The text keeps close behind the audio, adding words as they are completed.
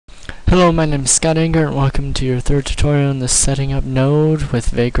Hello, my name is Scott Anger, and welcome to your third tutorial in the setting up Node with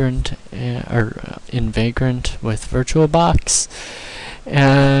Vagrant, in Vagrant with VirtualBox.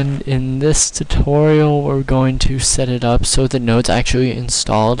 And in this tutorial, we're going to set it up so that Node's actually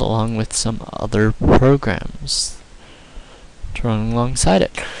installed along with some other programs to run alongside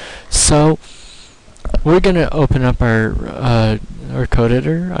it. So we're going to open up our code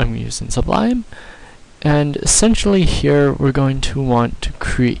editor. I'm using Sublime, and essentially here we're going to want to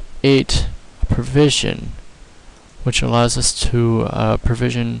create a provision which allows us to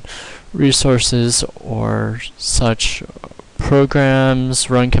provision resources or such programs,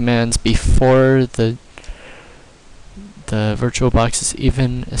 run commands before the VirtualBox is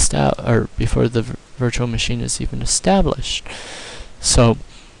even established, or before the virtual machine is even established. So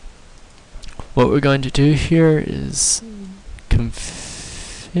what we're going to do here is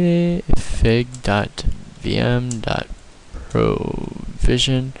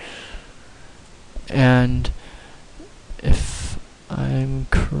config.vm.provision, and if I'm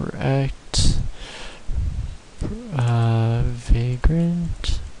correct,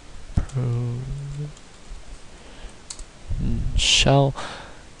 Vagrant shell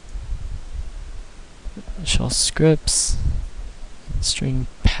scripts string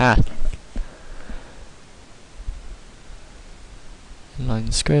path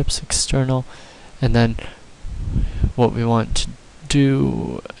inline scripts external, and then what we want to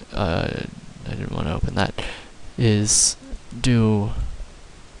do, I didn't want to open that, is do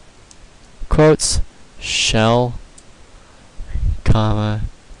quotes shell comma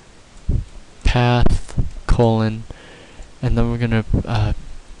path colon, and then we're gonna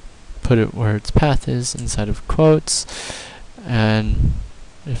put it where its path is inside of quotes, and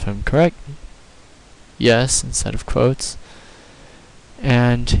if I'm correct, yes, inside of quotes.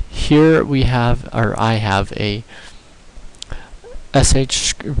 And here we have, or I have, a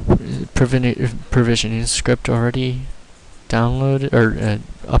sh provisioning script already downloaded, or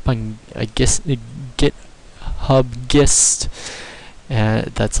up on a GitHub gist, and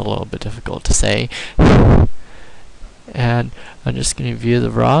that's a little bit difficult to say. And I'm just going to view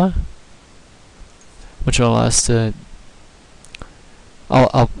the raw, which will allow us to.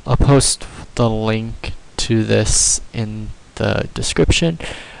 I'll post the link to this in the description.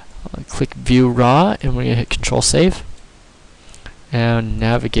 I'll click View Raw, and we're going to hit Control Save and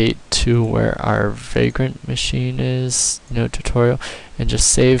navigate to where our Vagrant machine is, Node tutorial, and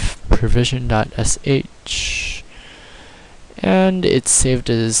just save provision.sh, and it's saved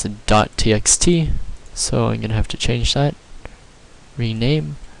as .txt, so I'm going to have to change that,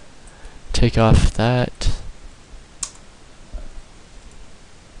 rename, take off that,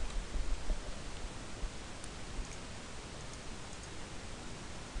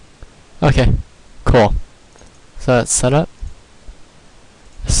 okay, cool, so that's set up.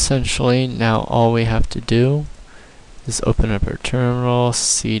 Essentially, now all we have to do is open up our terminal,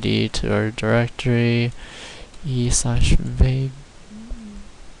 cd to our directory, e/vagrant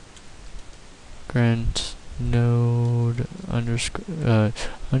node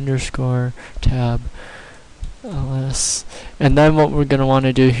underscore tab ls, and then what we're going to want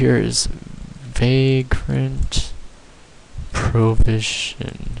to do here is vagrant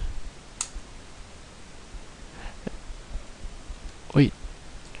provision. Wait.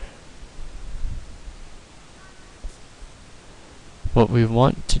 What we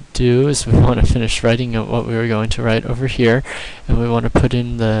want to do is we want to finish writing out what we were going to write over here, and we want to put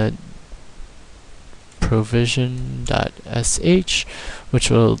in the provision.sh, which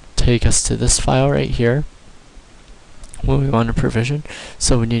will take us to this file right here what we want to provision.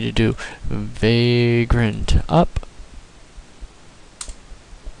 So we need to do vagrant up,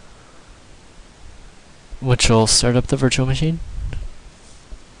 which will start up the virtual machine,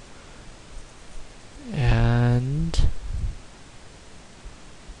 and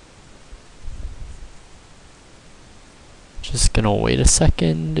just gonna wait a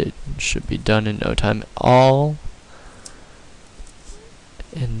second. It should be done in no time at all.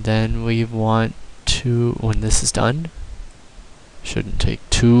 And then we want to, when this is done, shouldn't take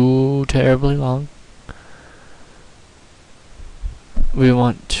too terribly long, we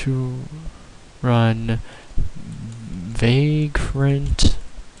want to run vagrant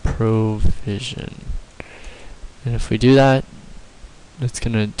provision. And if we do that, it's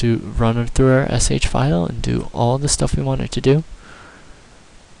gonna run it through our sh file and do all the stuff we want it to do.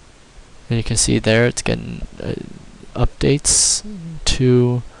 And you can see there it's getting updates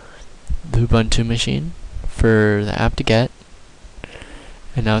to the Ubuntu machine for the app to get,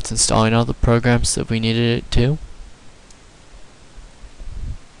 and now it's installing all the programs that we needed it to.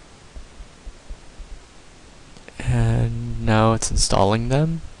 And now it's installing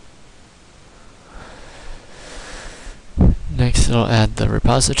them. Next it'll add the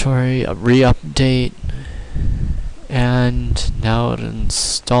repository, a re-update, and now it'll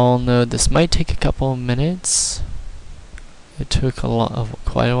install Node. This might take a couple of minutes. It took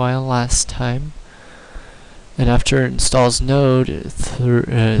quite a while last time. And after it installs Node through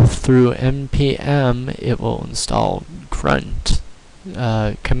npm, it will install Grunt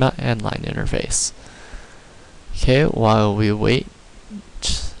command line interface. Okay, while we wait,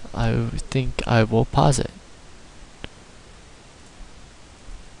 I think I will pause it.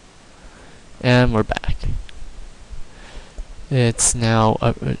 And we're back. It's now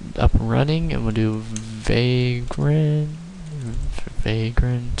up and running, and we'll do Vagrant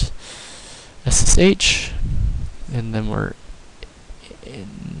SSH, and then we're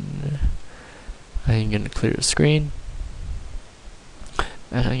in. I'm going to clear the screen,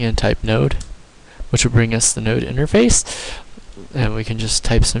 and I'm going to type Node, which will bring us the Node interface, and we can just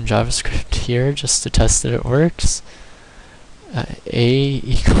type some JavaScript here just to test that it works. A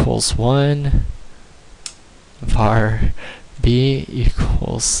equals 1, var b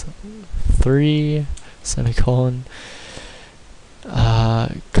equals 3, semicolon,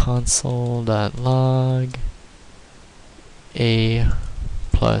 console.log a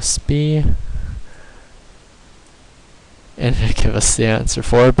plus b, and it give us the answer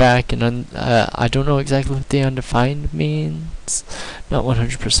 4 back. And I don't know exactly what the undefined means, not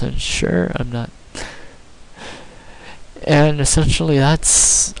 100% sure. I'm not. And essentially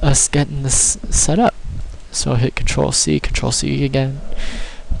that's us getting this set up. So I'll hit Control C again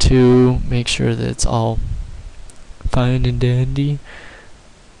to make sure that it's all fine and dandy.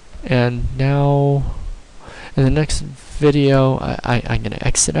 And now in the next video I'm gonna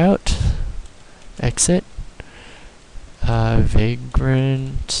exit out. Exit.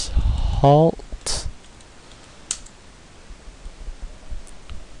 Vagrant halt.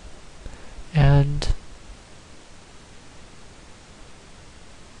 And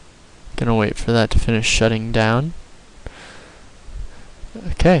gonna wait for that to finish shutting down.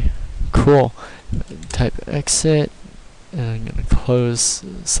 Okay, cool. Type exit, and I'm gonna close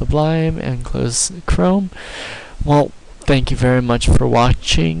Sublime and close Chrome. Well, thank you very much for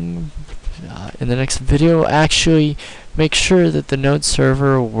watching. In the next video, actually make sure that the Node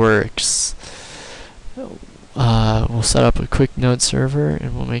server works. We'll set up a quick Node server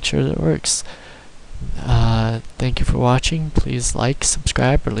and we'll make sure that it works. Thank you for watching. Please like,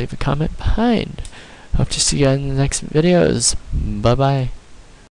 subscribe, or leave a comment behind. Hope to see you in the next videos. Bye bye.